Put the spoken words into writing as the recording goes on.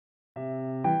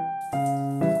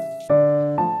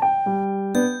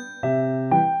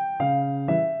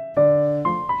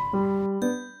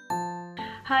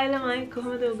Hi lamai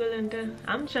කොහොමද ඔයගලන්ට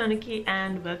I'm Chanaki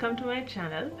and welcome to my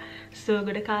channel. So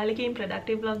ගොඩ කාලෙකින්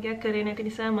productive vlog එකක් කරේ නැති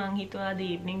නිසා මං හිතුවා අද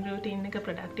evening routine එක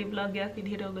productive vlog එකක්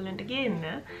විදිහට ඔයගලන්ට ගේන්න.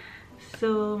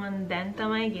 So මං දැන්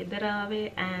තමයි ගෙදර ආවේ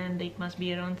and it must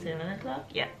be around 7 o'clock.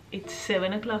 Yeah, it's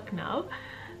 7 o'clock now.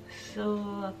 So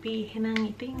අපි එහෙනම්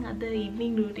ඉතින් අද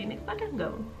evening routine එක පටන්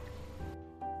ගමු.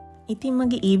 ඉතින්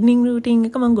මගේ evening routine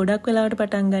එක මම ගොඩක් වෙලාවට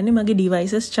පටන් ගන්නේ මගේ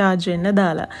devices charge වෙන්න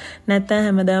දාලා. නැත්නම්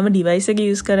හැමදාම device එක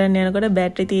use කරන්න යනකොට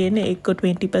battery තියෙන්නේ එක්ක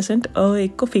 20% or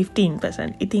එක්ක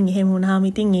 15%. ඉතින් එහෙම වුණාම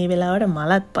ඉතින් ඒ වෙලාවට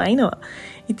මලත් පයින්නවා.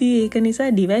 ඉතින් ඒක නිසා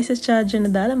devices charge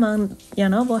වෙන්න දාලා මම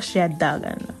යනවා wash එකක්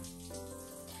දාගන්න.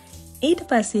 ඊට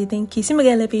පස්සේ ඉතින් කිසිම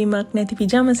ගැළපීමක් නැති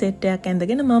pyjama set එකක්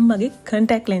ඇඳගෙන මම මගේ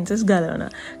contact lenses ගලවනවා.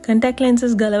 contact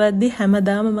lenses ගලවද්දි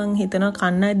හැමදාම මම හිතනවා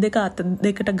කන්නයි දෙක අත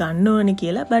දෙකට ගන්න ඕනේ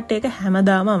කියලා. but ඒක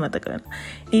හැමදාම අමතක කරනවා.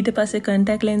 ඊට පස්සේ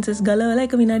contact lenses ගලවලා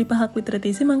එක විනාඩි 5ක් විතර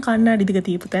තිස්සේ මම කණ්ණාඩි දෙක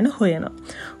තියපු තැන හොයනවා.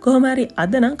 කොහොම හරි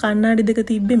අද නම් කණ්ණාඩි දෙක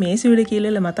තිබ්බේ මේසෙ උඩ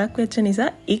කියලා මතක් වෙච්ච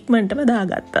නිසා ඉක්මනටම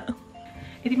දාගත්තා.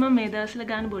 ඉතින් මම මේ දවස්වල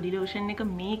ගන්න body lotion එක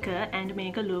මේක and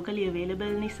මේක locally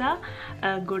available නිසා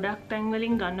ගොඩක් තැන්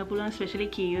වලින් ගන්න පුළුවන් especially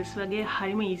Kiehl's වගේ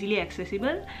හරිම easily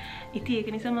accessible. ඉතින්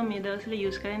ඒක නිසා මම මේ දවස්වල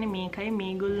use කරන්නේ මේකයි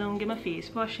මේගොල්ලොන්ගේම face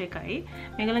wash එකයි.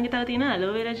 මේගොල්ලන්ගේ තව තියෙන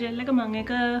aloe vera gel එක මම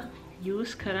ඒක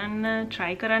use කරන්න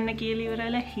try කරන්න කියලා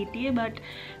ඉවරලා හිටියේ but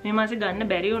මේ මාසේ ගන්න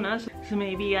බැරි වුණා. So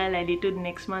maybe I'll add it to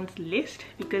next month's list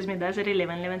because මේ දවස්වල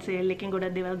 11/11 sale එකෙන්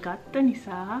ගොඩක් දේවල් ගත්ත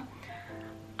නිසා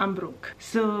I'm broke.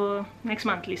 So next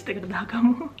month list එකට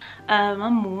දාගමු.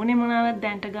 මම මූණේ මොනවත්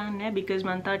දැන්ට ගන්න නැහැ because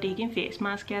මම තාම ටිකකින් face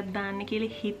mask එකක් දාන්න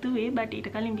කියලා හිතුවේ but ඊට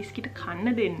කලින් බිස්කිට්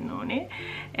කන්න දෙන්න ඕනේ.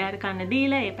 එයාට කන්න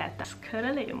දීලා ඒ පැත්තස්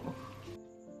කරලා යමු.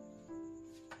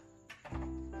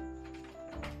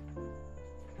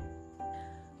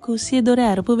 කුස්සිය දොර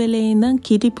අරපු වෙලේ ඉඳන්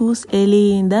කිටි පූස්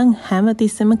එළියේ ඉඳන්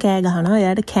හැමතිස්සෙම කෑ ගහනවා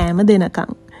එයාට කෑම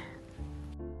දෙනකම්.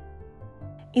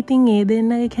 ඉතින් ඒ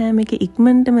දෙන්නගේ කෑම එක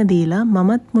ඉක්මනටම දීලා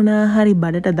මමත් මොනා හරි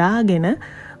බඩට දාගෙන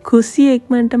කුස්සිය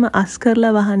ඉක්මනටම අස්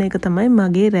කරලා වහන එක තමයි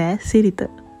මගේ රෑ සිරිත.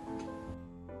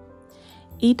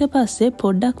 ඊට පස්සේ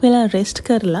පොඩ්ඩක් වෙලා රෙස්ට්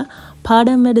කරලා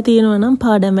පාඩම් වැඩ තියෙනවා නම්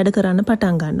පාඩම් වැඩ කරන්න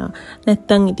පටන් ගන්නවා.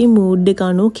 නැත්තම් ඉතින් මූඩ් එක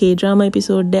අනුව kdrama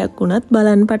එපිසෝඩ් එකක් වුණත්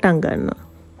බලන්න පටන් ගන්නවා.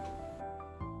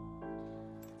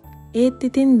 ඒත්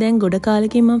ඉතින් දැන් ගොඩ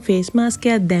කාලෙකින් මම face mask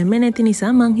එකක් දැම්මේ නැති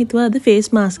නිසා මං හිතුවා අද face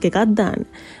mask එකක් දාන්න.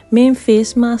 මේ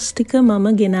face mask ටික මම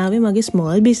ගෙනාවේ මගේ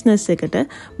small business එකට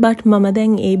but මම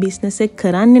දැන් ඒ business එක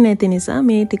කරන්නේ නැති නිසා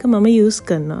මේ ටික මම use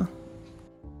කරනවා.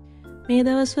 මේ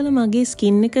දවස්වල මගේ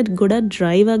skin එක ගොඩක්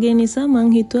dry වගේ නිසා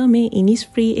මං හිතුවා මේ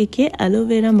Innisfree එකේ aloe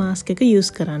vera mask එක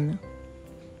use කරන්න.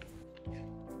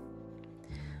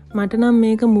 මට නම්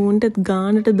මේක මූණට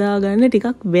ගානට දාගන්න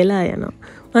ටිකක් වෙලා යනවා.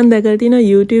 මම දැකලා තියෙනවා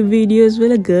YouTube videos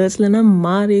වල girls ලා නම්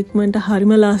මාර ඉක්මනට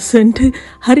හරිම ලස්සනට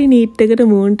හරි neat එකට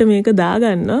මූණට මේක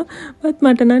දාගන්නවා. but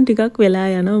මට නම් ටිකක් වෙලා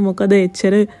යනවා මොකද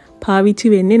එච්චර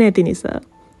පාවිච්චි වෙන්නේ නැති නිසා.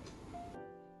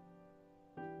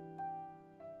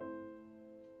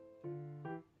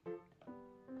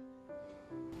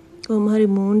 කොහොම හරි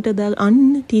මූණට දා අන්න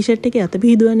t-shirt එකේ අත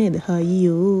පිහිදුවා නේද?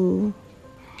 අයියෝ.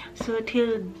 So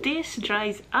till this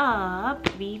dries up,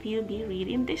 we will be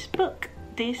reading this book.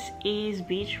 This is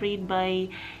Beach Read by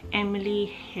Emily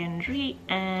Henry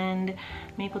and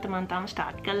මේක මම තාම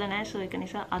start කරලා නැහැ so ඒක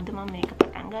නිසා අද මම මේක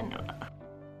පටන් ගන්නවා.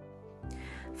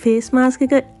 face mask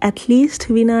එක at least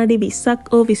විනාඩි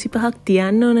 20ක් ඕ 25ක්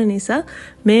තියන්න ඕන නිසා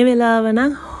මේ වෙලාව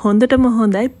නම් හොඳටම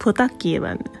හොඳයි පොතක්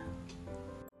කියවන්න.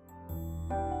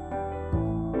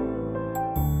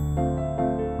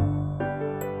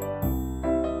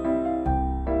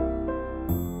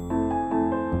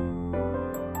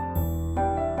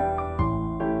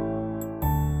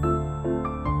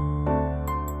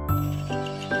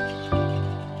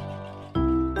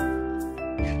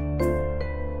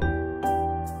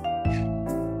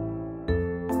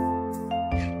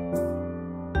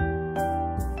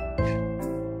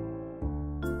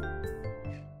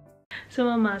 So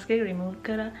my mask I removed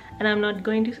kara and I'm not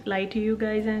going to lie to you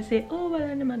guys and say oh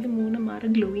well mage moona mara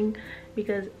glowing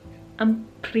because I'm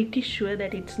pretty sure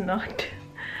that it's not.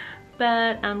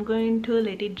 But I'm going to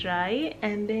let it dry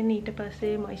and then ඊට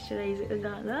පස්සේ moisturizer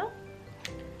ගාලා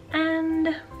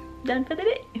and done for the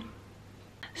day.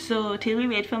 So till we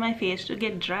wait for my face to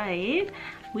get dried,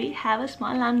 we have a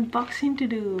small unboxing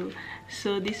to do.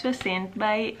 So this was sent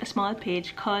by a small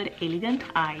page called Elegant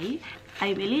Eye.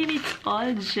 I believe it's all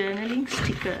journaling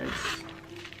stickers.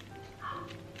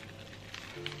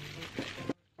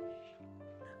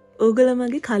 ඕගොල්ලෝ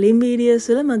මගේ කලින් videos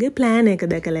වල මගේ plan එක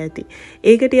දැකලා ඇති.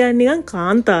 ඒක ටිකක් නිකන්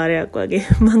කාන්තාරයක් වගේ.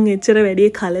 මම එච්චර වැඩි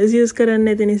කලර්ස් යූස් කරන්නේ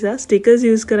නැති නිසා, ස්ටිකර්ස්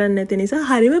යූස් කරන්නේ නැති නිසා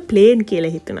හරිම ප්ලේන්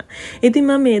කියලා හිතුණා. ඉතින්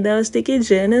මම මේ දවස් ටිකේ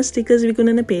ජර්නල් ස්ටිකර්ස්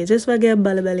විකුණන pages වගේක්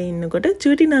බල ඉන්නකොට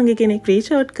චූටි නංගි කෙනෙක් රීච්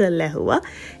අවුට් කරලා ඇහුවා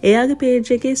එයාගේ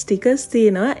page එකේ ස්ටිකර්ස්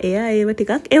තියෙනවා. එයා ඒව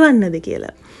ටිකක් එවන්නද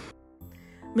කියලා.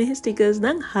 මේ ස්ටිකර්ස්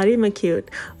නම් හරිම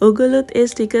කියුට්. ඔයගොල්ලොත් ඒ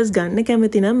ස්ටිකර්ස් ගන්න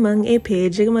කැමති නම් මම ඒ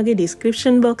page එක මගේ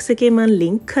description box එකේ මම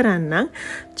link කරන්නම්.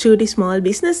 චූටි small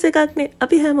business එකක්නේ.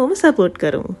 අපි හැමෝම support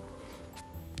කරමු.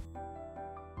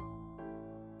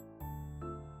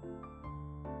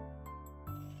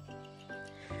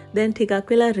 දැන්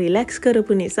ටිකක් වෙලා රිලැක්ස්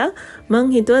කරපු නිසා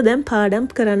මං හිතුවා දැන්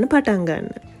පාඩම් කරන්න පටන් ගන්න.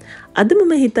 අද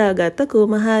මම හිතාගත්ත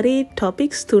කොහොම හරි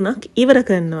topics 3ක් ඉවර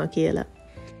කරනවා කියලා.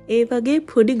 ඒ වගේ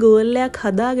පොඩි ගෝල් එකක්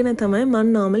හදාගෙන තමයි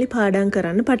මම normally පාඩම්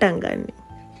කරන්න පටන් ගන්නෙ.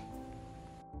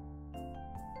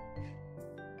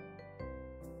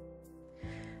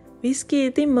 විස්කී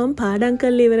ඉතින් මම පාඩම්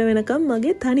කරලා ඉවර වෙනකම්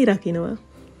මගේ තනි රකින්නවා.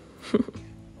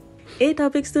 ඒ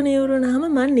ටොපික්ස් තුන ඉවර වුණාම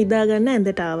මම නිදා ගන්න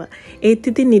ඇඳට ආවා. ඒත්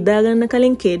ඉතින් නිදා ගන්න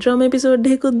කලින් K-drama එපිසෝඩ්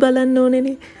එකකුත් බලන්න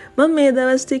ඕනේනේ. මම මේ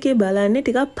දවස් ටිකේ බලන්නේ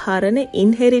ටිකක් පරණ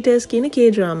ඉන්හෙරිටර්ස් කියන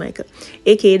K-drama එක.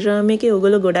 ඒ K-drama එකේ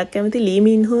ඔයගොල්ලෝ ගොඩක් කැමති ලී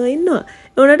මින් හෝ ඉන්නවා.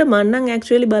 ඒ උනට මම නම්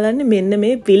ඇක්චුවලි බලන්නේ මෙන්න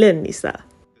මේ විලන් නිසා.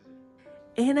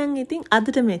 එහෙනම් ඉතින්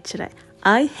අදට මෙච්චරයි.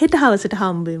 ආයි හෙට හවසට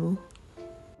හම්බෙමු.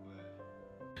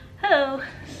 Hello.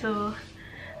 So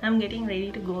I'm getting ready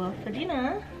to go out for dinner.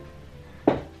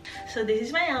 So this is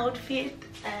my outfit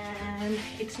and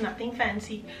it's nothing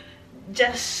fancy,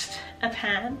 just a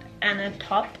pant and a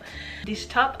top. This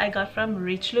top I got from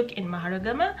Rich Look in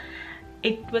Maharagama.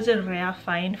 It was a rare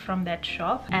find from that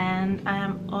shop and I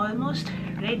am almost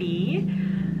ready,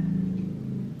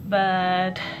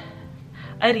 but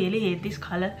I really hate this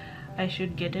color. I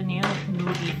should get a new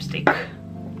nude lipstick.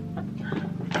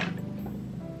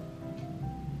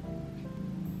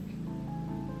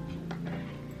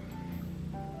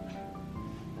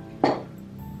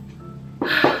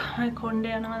 My konde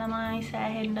yanawa thamai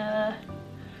sahenna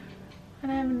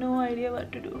and I have no idea what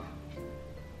to do.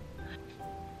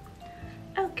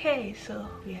 Okay, so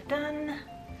we are done.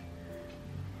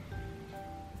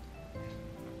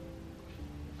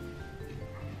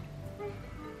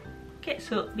 Okay,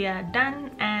 so we are done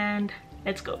and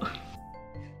let's go.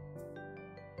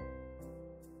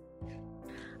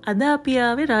 අද අපි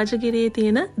ආවේ රාජගිරියේ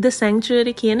තියෙන The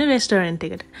Sanctuary කියන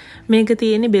restaurant එකට. මේක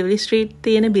තියෙන්නේ Beverly Street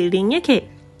තියෙන building එකේ.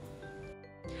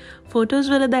 ෆොටෝස්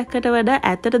වල දැක්කට වඩා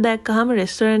ඇත්තට දැක්කහම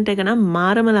රෙස්ටෝරන්ට් එක නම්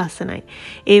මාරම ලස්සනයි.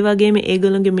 ඒ වගේම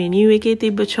ඒගොල්ලෝගේ මෙනියු එකේ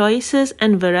තිබ්බ choices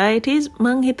and varieties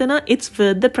මං හිතනවා it's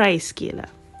worth the price කියලා.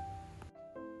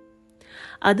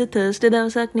 අද Thursday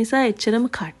දවසක් නිසා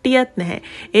එච්චරම කට්ටියක් නැහැ.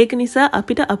 ඒක නිසා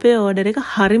අපිට අපේ ඕඩර් එක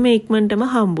හරිම ඉක්මනටම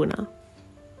හම්බුණා.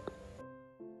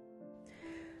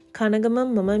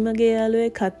 කනගමන් මමයි මගේ යාළුවෝ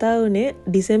කතා වුණේ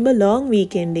ඩිසෙම්බර් ලොන්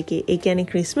වීකෙන්ඩ් එකේ. ඒ කියන්නේ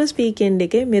ක්‍රිස්මස් වීකෙන්ඩ්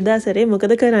එකේ මෙදාසරේ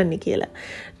මොකද කරන්න කියලා.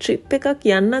 ට්‍රිප් එකක්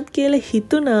යන්නත් කියලා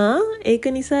හිතුණා. ඒක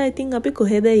නිසා ඉතින් අපි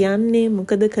කොහෙද යන්නේ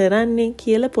මොකද කරන්නේ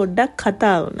කියලා පොඩ්ඩක්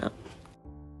කතා වුණා.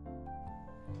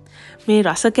 මේ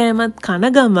රස කෑමත් කන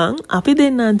ගමන් අපි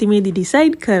දෙන්න අන්තිමේදී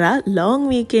ඩිසයිඩ් කරා ලොන්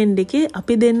වීකෙන්ඩ් එකේ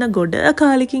අපි දෙන්න ගොඩ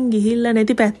කාලෙකින් ගිහිල්ලා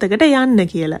නැති පැත්තකට යන්න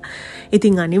කියලා.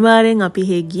 ඉතින් අනිවාර්යෙන් අපි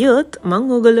හේ ගියොත් මම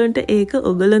ඔයගොල්ලන්ට ඒක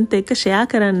ඔයගොල්ලන්ත් එක්ක ෂෙයා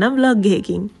කරන්නම් vlog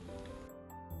එකකින්.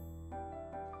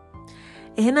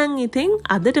 එහෙනම් ඉතින්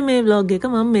අදට මේ vlog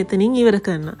එක මම මෙතනින් ඉවර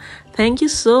කරනවා. Thank you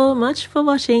so much for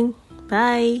watching.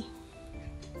 Bye.